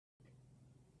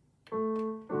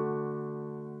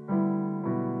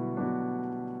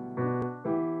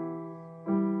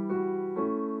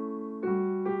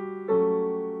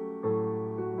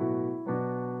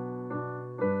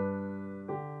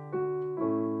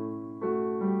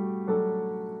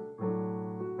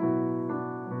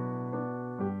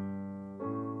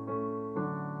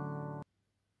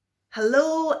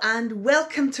Hello and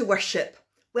welcome to worship.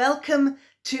 Welcome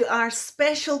to our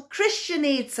special Christian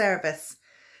Aid service.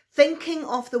 Thinking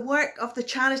of the work of the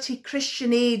charity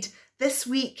Christian Aid this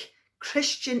week,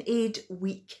 Christian Aid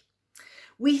Week.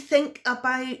 We think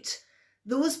about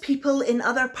those people in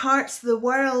other parts of the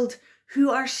world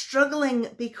who are struggling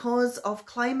because of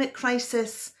climate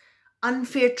crisis,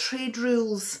 unfair trade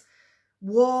rules,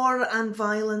 war and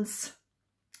violence.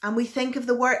 And we think of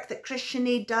the work that Christian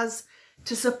Aid does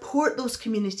to support those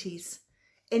communities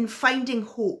in finding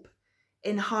hope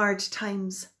in hard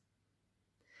times.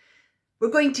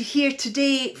 We're going to hear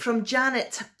today from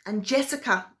Janet and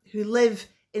Jessica, who live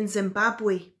in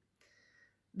Zimbabwe.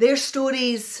 Their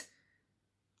stories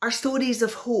are stories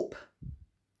of hope,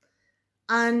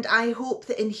 and I hope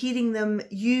that in hearing them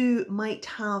you might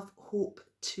have hope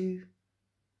too.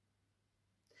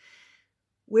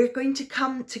 We're going to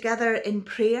come together in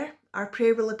prayer. Our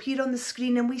prayer will appear on the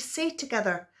screen and we say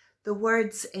together the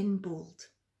words in bold.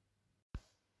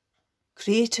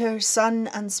 Creator, Son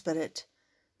and Spirit,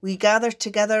 we gather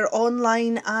together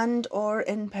online and or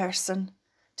in person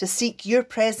to seek your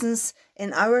presence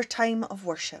in our time of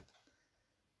worship.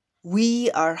 We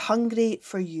are hungry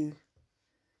for you.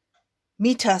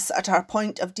 Meet us at our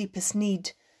point of deepest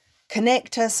need.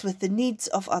 Connect us with the needs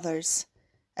of others.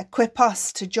 Equip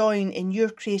us to join in your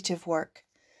creative work.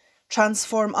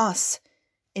 Transform us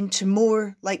into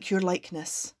more like your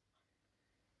likeness.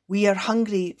 We are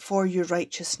hungry for your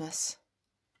righteousness.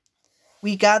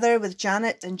 We gather with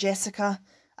Janet and Jessica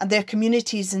and their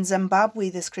communities in Zimbabwe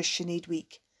this Christian Aid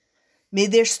Week. May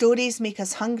their stories make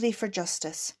us hungry for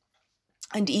justice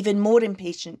and even more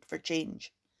impatient for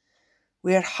change.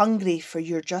 We are hungry for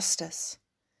your justice.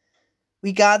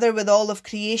 We gather with all of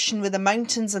creation, with the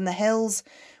mountains and the hills.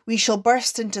 We shall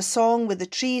burst into song with the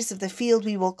trees of the field.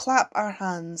 We will clap our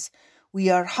hands. We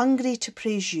are hungry to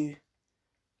praise you.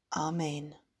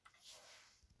 Amen.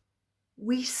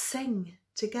 We sing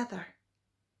together.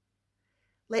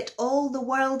 Let all the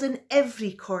world in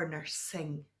every corner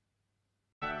sing.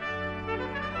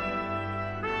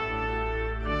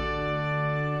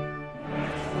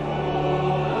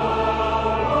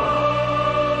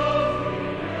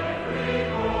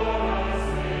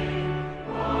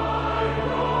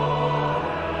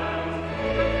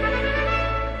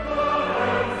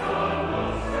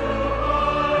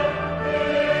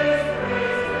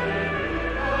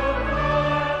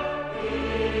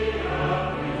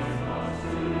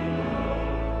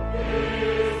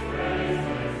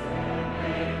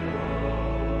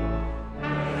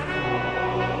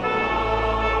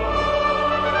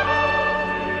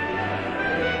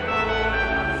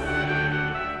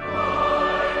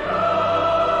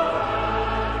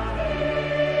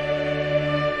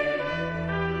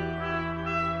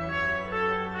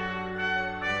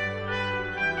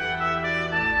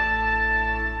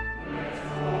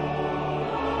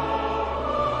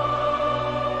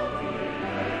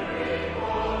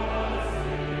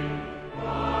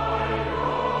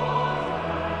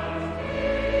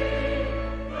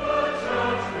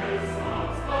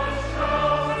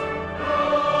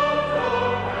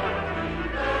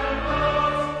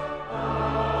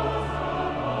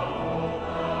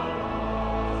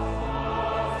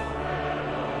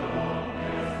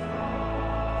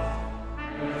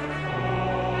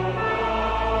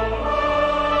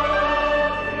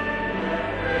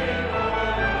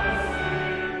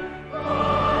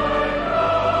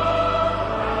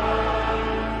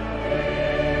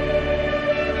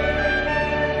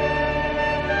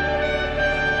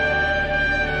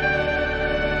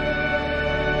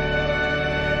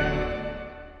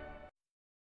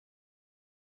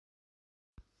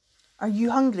 Are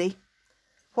you hungry?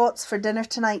 What's for dinner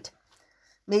tonight?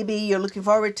 Maybe you're looking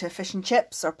forward to fish and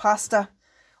chips or pasta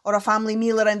or a family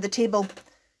meal around the table.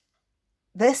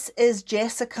 This is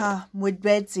Jessica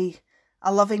Mwedwedzi,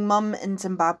 a loving mum in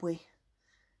Zimbabwe.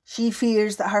 She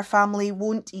fears that her family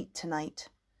won't eat tonight.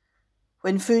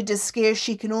 When food is scarce,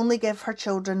 she can only give her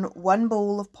children one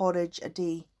bowl of porridge a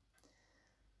day.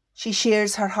 She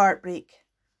shares her heartbreak.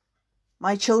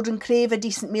 My children crave a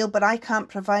decent meal, but I can't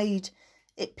provide.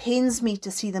 It pains me to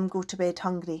see them go to bed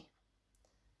hungry.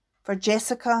 For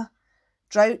Jessica,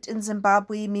 drought in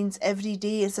Zimbabwe means every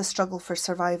day is a struggle for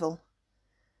survival.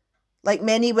 Like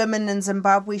many women in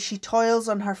Zimbabwe, she toils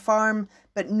on her farm,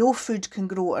 but no food can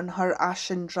grow on her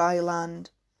ashen, dry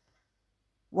land.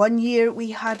 One year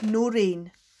we had no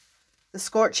rain. The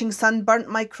scorching sun burnt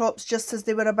my crops just as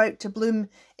they were about to bloom.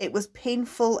 It was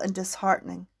painful and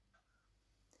disheartening.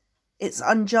 It's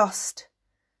unjust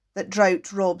that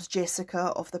drought robs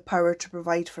Jessica of the power to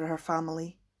provide for her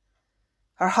family.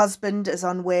 Her husband is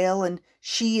unwell and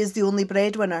she is the only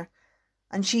breadwinner,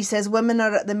 And she says women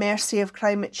are at the mercy of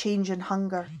climate change and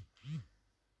hunger.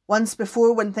 Once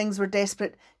before, when things were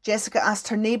desperate, Jessica asked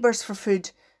her neighbours for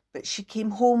food, but she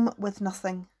came home with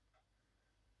nothing.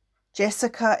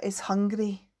 Jessica is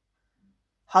hungry.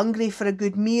 Hungry for a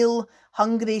good meal,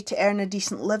 hungry to earn a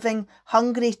decent living,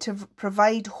 hungry to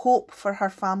provide hope for her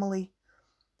family.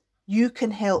 You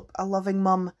can help a loving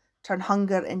mum turn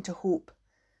hunger into hope.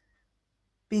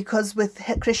 Because with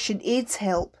Christian Aid's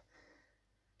help,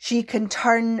 she can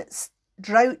turn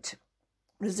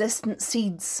drought-resistant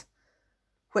seeds,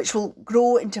 which will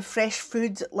grow into fresh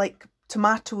food like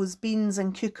tomatoes, beans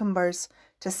and cucumbers,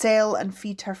 to sell and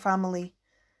feed her family.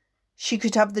 She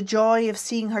could have the joy of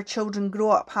seeing her children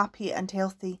grow up happy and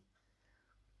healthy.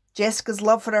 Jessica's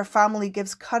love for her family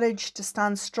gives courage to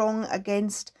stand strong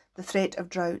against the threat of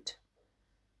drought.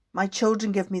 My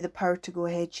children give me the power to go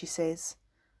ahead, she says,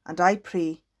 and I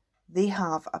pray they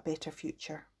have a better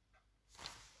future.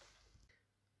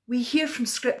 We hear from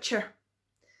Scripture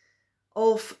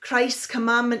of Christ's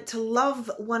commandment to love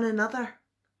one another.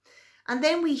 And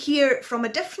then we hear from a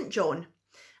different John,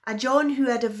 a John who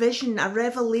had a vision, a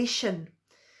revelation,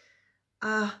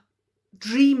 a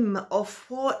dream of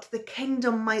what the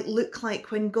kingdom might look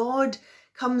like when God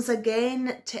comes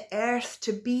again to earth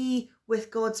to be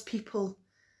with God's people.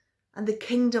 And the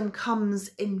kingdom comes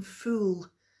in full,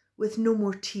 with no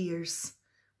more tears,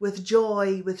 with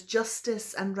joy, with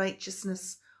justice and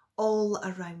righteousness all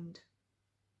around.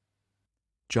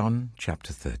 John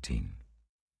chapter 13.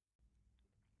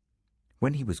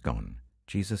 When he was gone,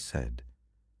 Jesus said,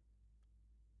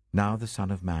 "Now the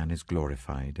Son of Man is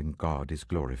glorified, and God is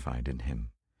glorified in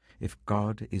him. If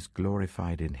God is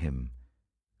glorified in him,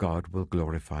 God will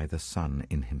glorify the Son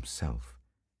in himself,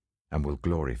 and will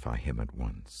glorify him at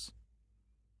once.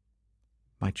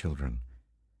 My children,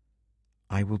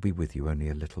 I will be with you only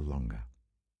a little longer.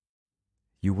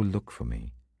 You will look for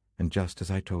me, and just as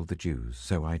I told the Jews,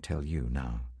 so I tell you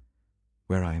now.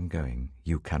 Where I am going,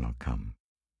 you cannot come.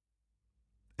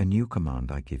 A new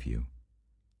command I give you: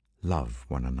 love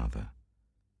one another.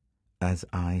 As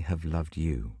I have loved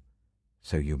you,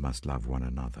 so you must love one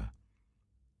another.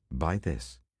 By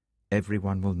this,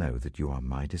 everyone will know that you are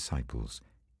my disciples,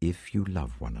 if you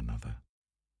love one another."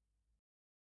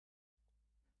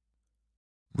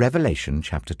 Revelation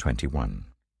chapter 21.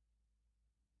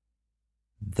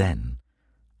 Then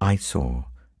I saw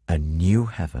a new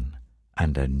heaven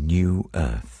and a new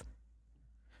earth.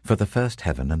 For the first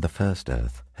heaven and the first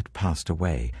earth had passed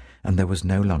away, and there was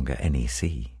no longer any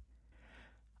sea.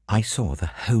 I saw the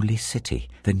holy city,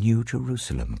 the new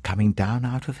Jerusalem, coming down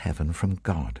out of heaven from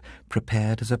God,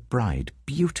 prepared as a bride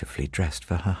beautifully dressed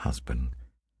for her husband.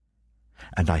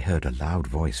 And I heard a loud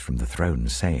voice from the throne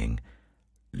saying,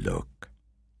 "Look,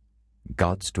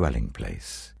 God's dwelling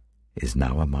place is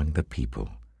now among the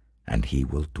people, and he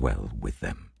will dwell with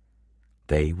them.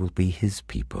 They will be his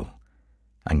people,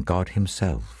 and God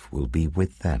himself will be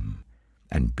with them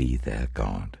and be their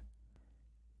God.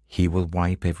 He will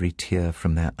wipe every tear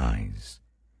from their eyes.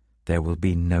 There will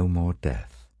be no more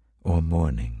death, or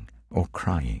mourning, or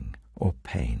crying, or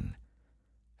pain,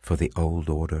 for the old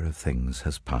order of things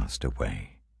has passed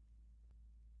away."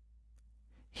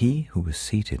 He who was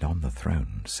seated on the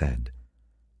throne said,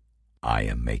 "I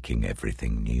am making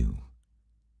everything new."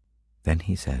 Then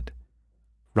he said,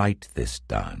 "Write this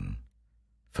down,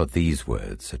 for these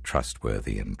words are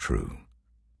trustworthy and true."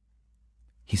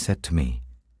 He said to me,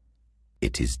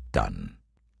 "It is done.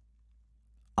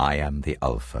 I am the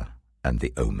Alpha and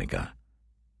the Omega,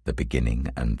 the beginning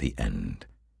and the end.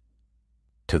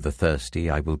 To the thirsty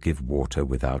I will give water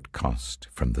without cost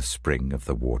from the spring of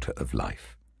the water of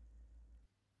life."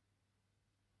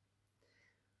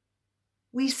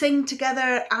 We sing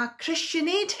together a Christian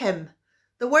Aid hymn.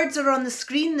 The words are on the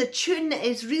screen. The tune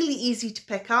is really easy to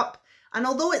pick up, and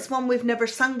although it's one we've never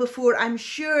sung before, I'm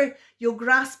sure you'll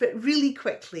grasp it really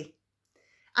quickly.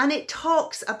 And it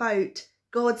talks about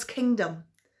God's kingdom,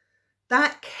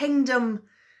 that kingdom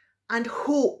and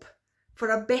hope for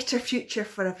a better future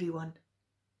for everyone.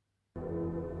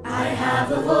 I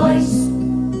have a voice,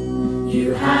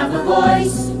 you have a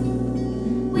voice,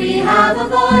 we have a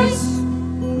voice.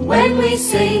 When we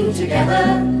sing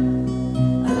together,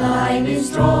 a line is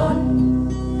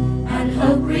drawn and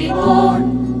hope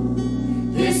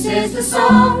reborn. This is the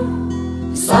song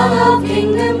of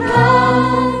kingdom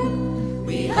come.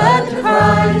 We heard the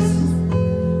cries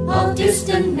of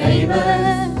distant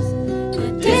neighbours,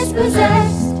 the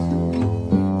dispossessed,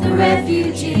 the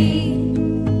refugee,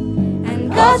 and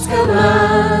God's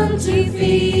command to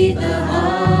feed the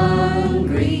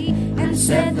hungry and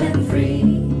set them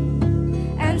free.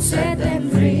 Set them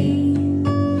free.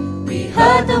 We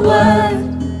heard the word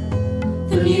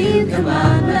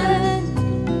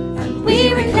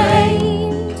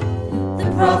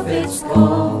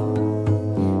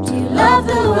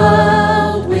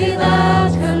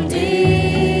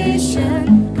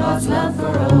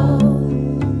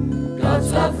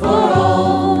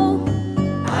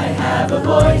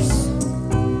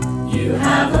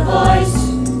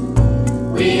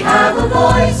We have a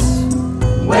voice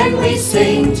when we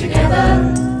sing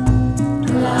together.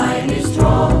 A line is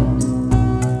drawn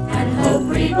and hope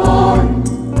reborn.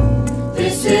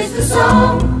 This is the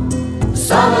song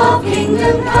of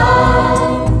kingdom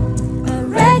come. A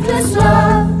reckless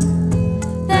love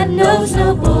that knows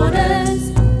no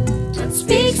borders, that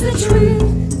speaks the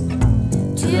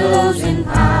truth to those in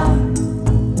power,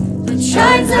 that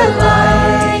shines a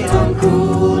light on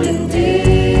cruel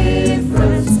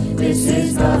indifference. This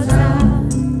is God's hour,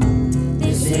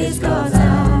 this is God's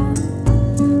hour,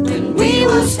 when we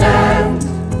will stand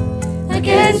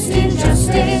against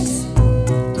injustice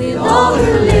with all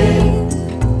who live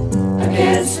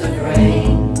against the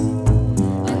grain,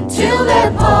 until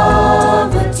their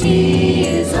poverty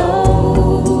is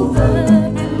over,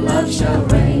 and love shall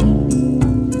reign,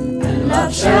 and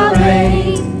love shall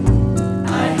reign.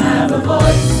 I have a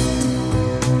voice,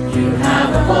 you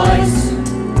have a voice,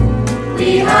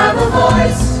 we have a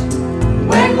voice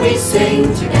when we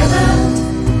sing together.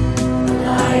 The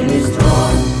line is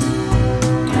drawn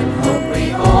and hope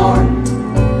reborn.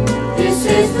 This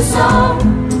is the song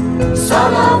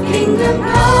of kingdom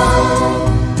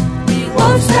come. We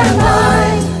won't stand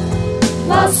by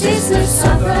while sisters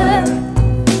suffer,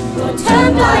 nor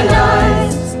turn blind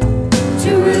eyes to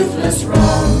ruthless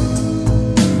wrong.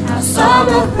 Our song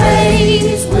of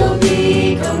praise will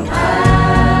be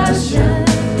compassion.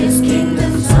 This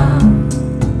kingdom song,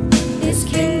 this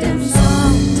kingdom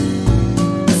song,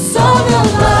 a song of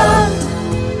love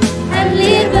and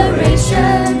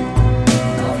liberation,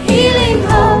 of healing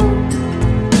hope,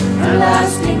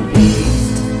 lasting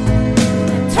peace,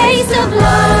 a taste of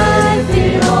life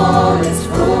in all its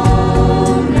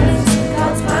fullness.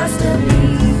 God's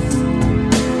masterpiece,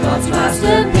 God's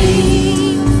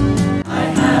masterpiece. I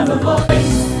have a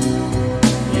voice,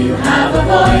 you have a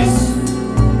voice,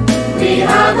 we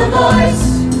have a voice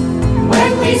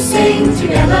when we sing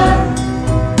together.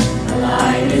 A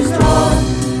line is drawn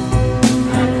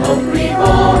and hope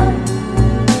reborn.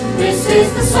 This is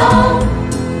the song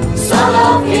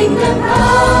of kingdom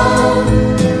come.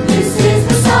 This is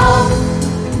the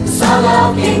song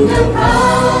of kingdom come.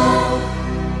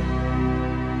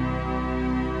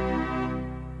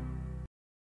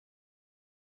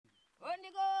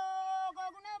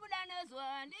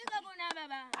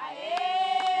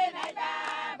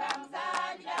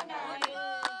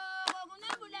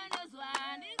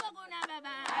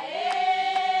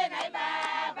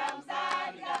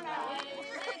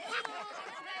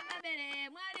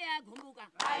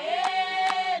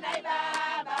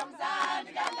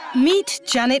 Meet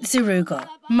Janet Zirugo,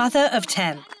 mother of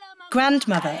 10,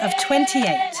 grandmother of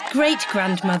 28,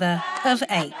 great-grandmother of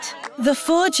 8. The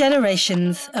 4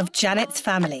 generations of Janet's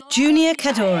family. Junior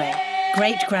Kadore,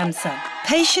 great-grandson.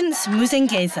 Patience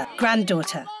Muzengeza,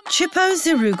 granddaughter. Chipo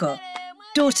Zirugo,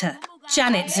 daughter.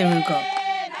 Janet Zirugo.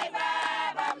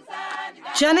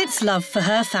 Janet's love for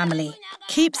her family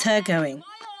keeps her going,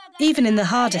 even in the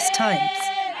hardest times.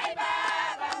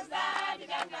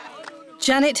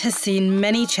 Janet has seen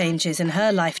many changes in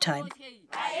her lifetime.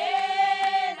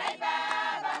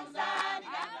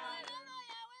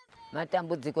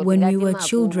 When we were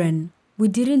children, we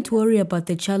didn't worry about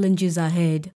the challenges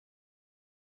ahead.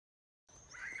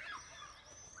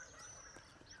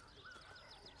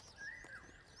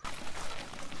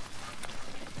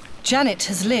 Janet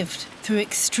has lived through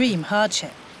extreme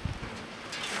hardship.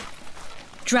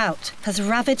 Drought has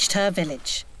ravaged her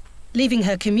village, leaving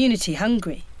her community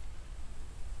hungry.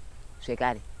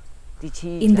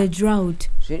 In the drought,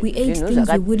 we ate things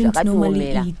we wouldn't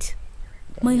normally eat.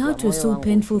 My heart was so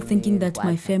painful thinking that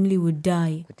my family would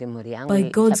die. By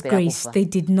God's grace, they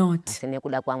did not.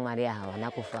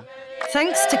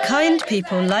 Thanks to kind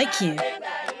people like you,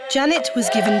 Janet was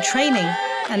given training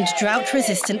and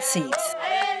drought-resistant seeds.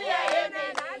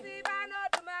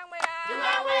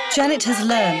 Janet has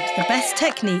learned the best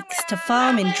techniques to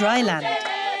farm in dry land,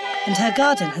 and her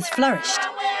garden has flourished.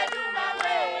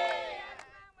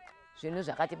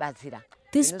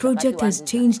 This project has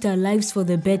changed our lives for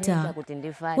the better.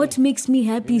 What makes me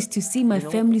happy is to see my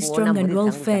family strong and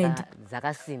well-fed.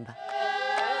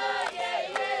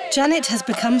 Janet has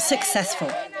become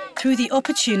successful through the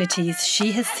opportunities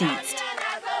she has seized.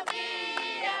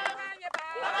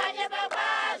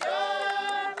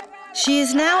 She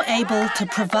is now able to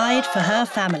provide for her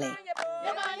family.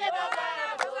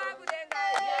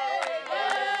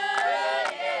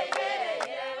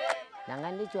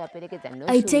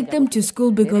 I take them to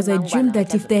school because I dream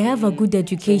that if they have a good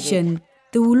education,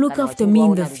 they will look after me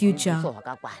in the future.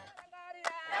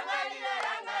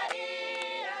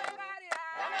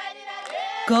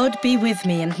 God be with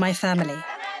me and my family.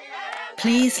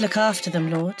 Please look after them,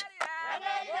 Lord.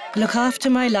 Look after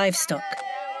my livestock,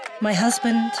 my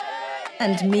husband,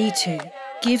 and me too.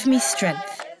 Give me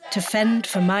strength to fend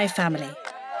for my family.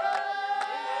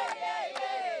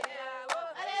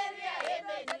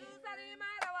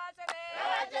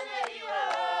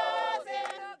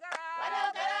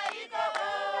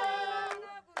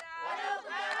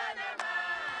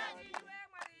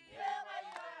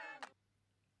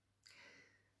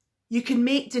 You can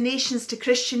make donations to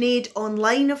Christian Aid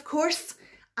online, of course,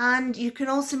 and you can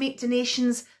also make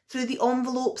donations through the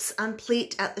envelopes and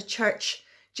plate at the church.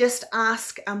 Just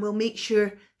ask and we'll make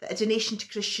sure that a donation to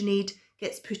Christian Aid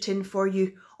gets put in for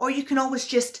you. Or you can always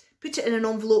just put it in an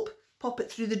envelope, pop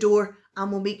it through the door, and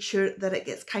we'll make sure that it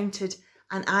gets counted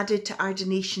and added to our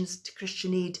donations to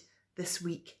Christian Aid this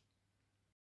week.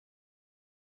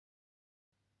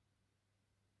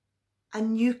 A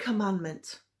new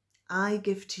commandment I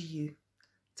give to you,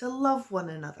 to love one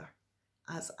another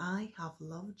as I have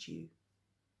loved you.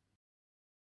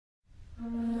 A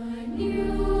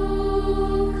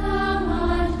new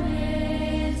commandment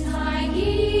I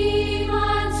give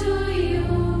unto you,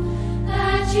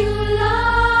 that you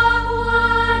love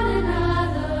one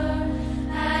another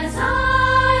as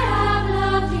I have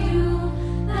loved you,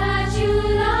 that you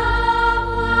love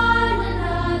one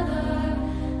another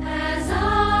as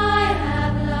I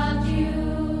have loved you.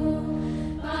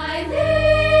 By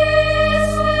this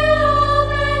will all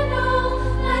men know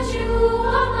that you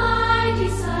are my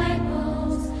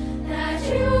disciples, that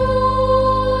you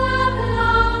have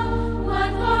loved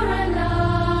one for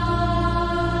another.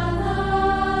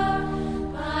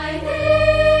 By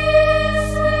this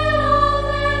will all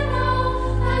men know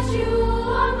that you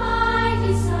are my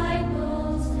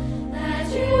disciples, that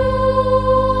you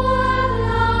have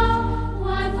loved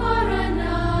one for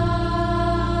another.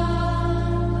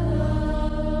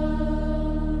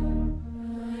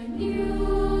 A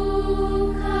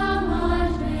new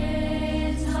commandment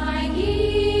I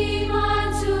give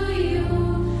unto you,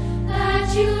 that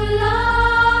you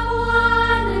love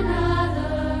one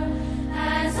another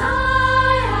as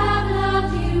I have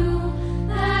loved you,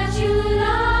 that you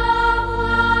love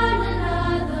one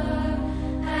another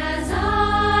as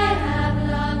I have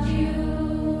loved you.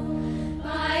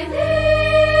 By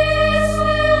this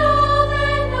will all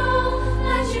men know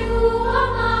that you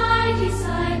are my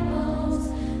disciples,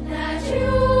 that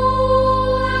you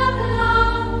have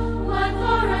loved one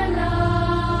for another.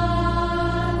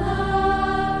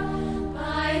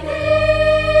 By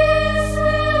this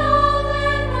will all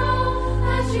men know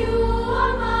that you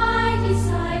are my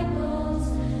disciples,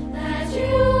 that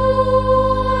you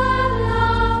have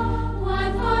loved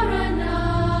one for another.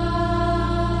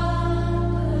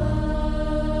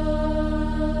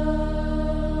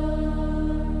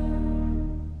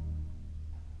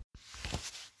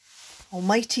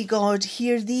 Almighty God,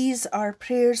 hear these our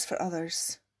prayers for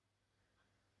others.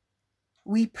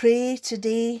 We pray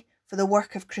today for the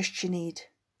work of Christian Aid.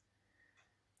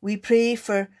 We pray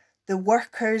for the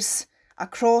workers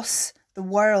across the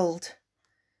world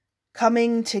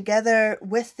coming together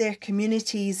with their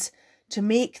communities to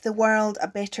make the world a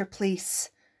better place,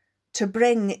 to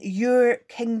bring your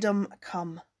kingdom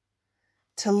come,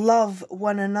 to love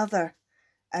one another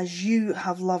as you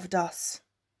have loved us.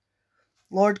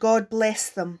 Lord God, bless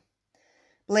them.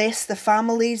 Bless the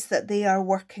families that they are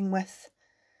working with.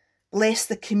 Bless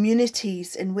the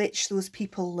communities in which those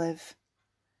people live.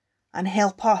 And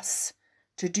help us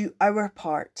to do our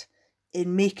part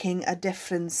in making a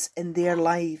difference in their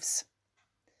lives.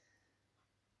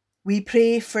 We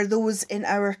pray for those in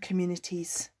our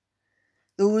communities,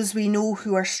 those we know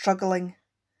who are struggling,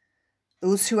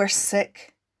 those who are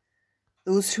sick,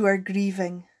 those who are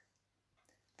grieving,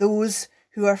 those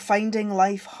who are finding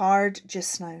life hard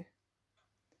just now.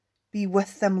 Be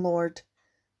with them, Lord,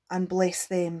 and bless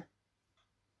them.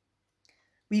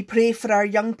 We pray for our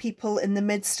young people in the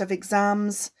midst of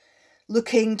exams,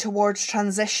 looking towards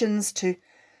transitions to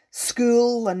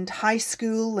school and high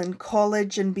school and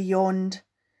college and beyond.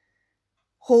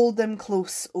 Hold them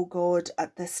close, O God,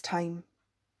 at this time.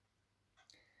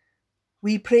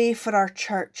 We pray for our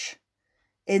church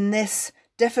in this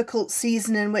difficult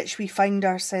season in which we find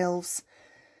ourselves,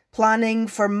 planning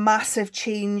for massive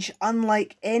change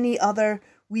unlike any other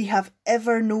we have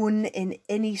ever known in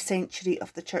any century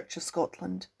of the Church of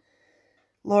Scotland.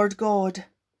 Lord God,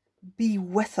 be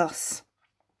with us.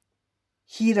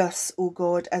 Hear us, O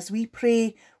God, as we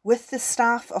pray with the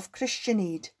staff of Christian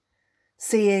Aid,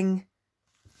 saying,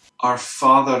 Our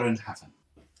Father in heaven,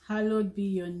 hallowed be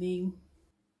your name.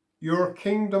 Your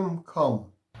kingdom come.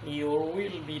 Your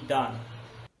will be done.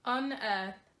 On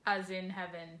earth as in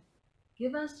heaven.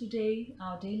 Give us today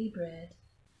our daily bread.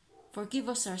 Forgive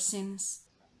us our sins,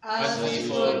 as we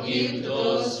forgive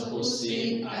those who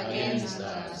sin against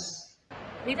us.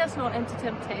 Lead us not into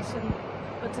temptation,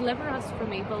 but deliver us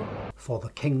from evil. For the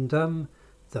kingdom,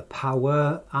 the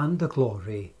power, and the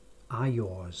glory are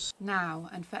yours, now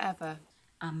and forever.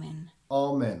 Amen.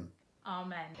 Amen.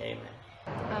 Amen. Amen.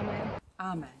 Amen.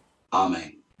 Amen.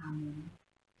 Amen. Amen.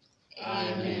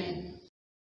 Amen.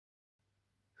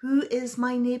 Who is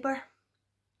my neighbour?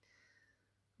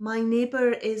 My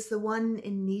neighbour is the one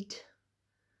in need.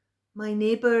 My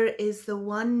neighbour is the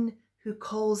one who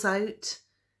calls out,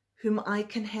 whom I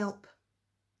can help,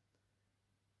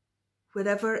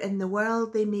 wherever in the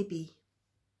world they may be.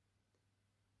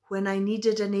 When I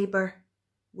needed a neighbour,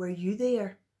 were you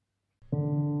there?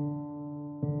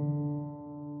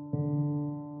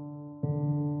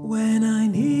 When I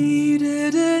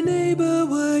needed a neighbour,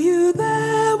 were you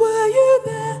there? Were you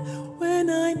there? When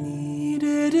I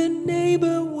needed a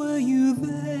neighbour, were you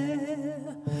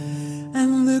there?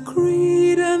 And the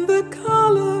creed and the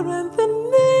colour and the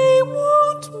name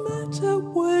won't matter,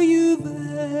 were you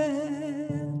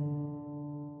there?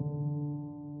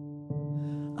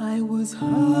 I was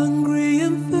hungry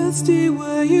and thirsty,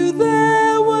 were you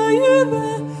there? Were you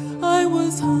there? I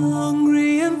was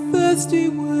hungry and thirsty,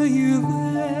 were you there?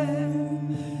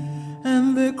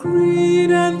 And the creed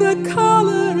and the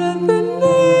colour and the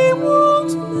name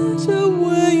won't matter,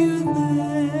 were you there?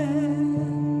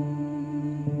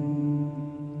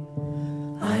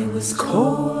 I was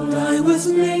cold, I was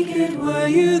naked, were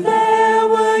you there?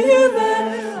 Were you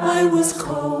there? I was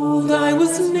cold, I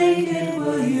was naked,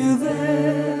 were you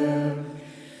there?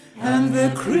 And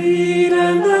the creed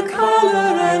and the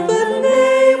colour and the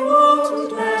name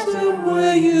won't matter,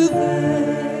 were you there?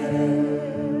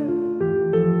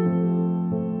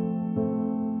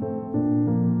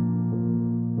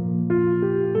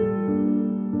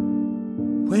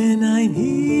 When I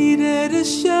needed a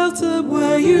shelter,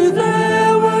 were you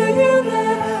there? Were you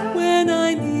there? When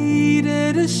I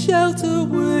needed a shelter,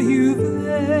 were you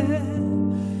there?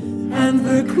 And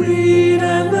the creed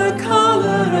and the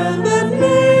colour and the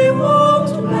name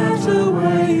won't matter,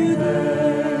 were you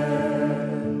there?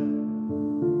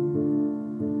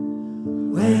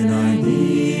 When I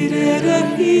needed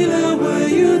a healer, were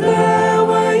you there?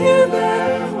 Were you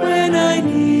there? When I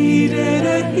needed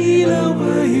a healer,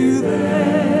 were you there?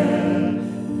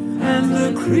 And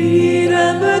the creed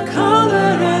and the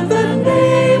colour and the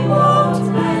name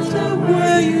won't matter,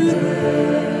 were you there?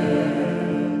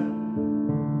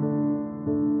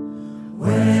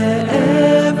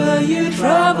 Wherever you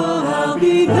travel, I'll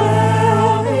be there.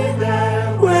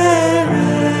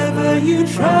 Wherever you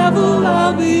travel,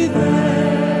 I'll be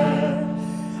there.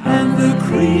 And the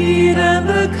creed and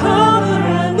the colour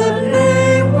and the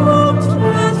name won't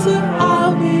matter,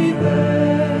 I'll be there.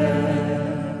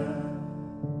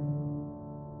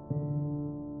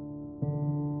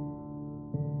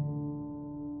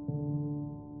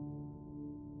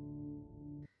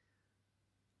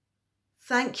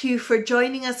 Thank you for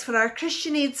joining us for our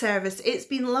Christian Aid service. It's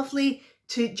been lovely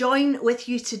to join with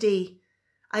you today.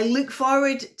 I look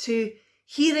forward to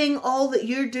hearing all that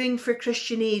you're doing for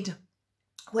Christian Aid,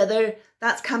 whether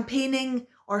that's campaigning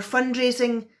or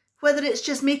fundraising, whether it's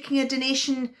just making a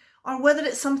donation, or whether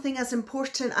it's something as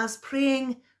important as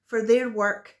praying for their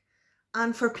work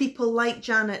and for people like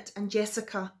Janet and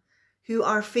Jessica who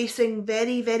are facing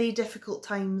very, very difficult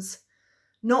times,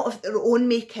 not of their own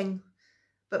making,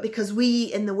 but because we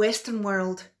in the Western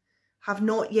world have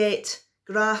not yet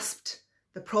grasped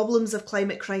the problems of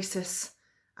climate crisis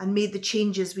and made the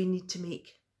changes we need to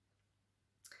make.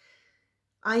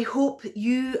 I hope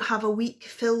you have a week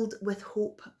filled with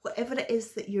hope, whatever it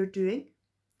is that you're doing.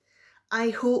 I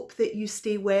hope that you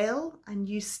stay well and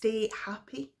you stay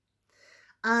happy.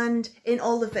 And in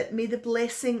all of it, may the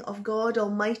blessing of God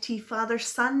Almighty, Father,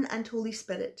 Son and Holy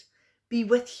Spirit be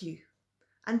with you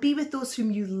and be with those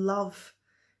whom you love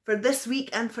for this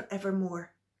week and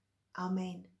forevermore.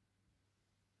 Amen.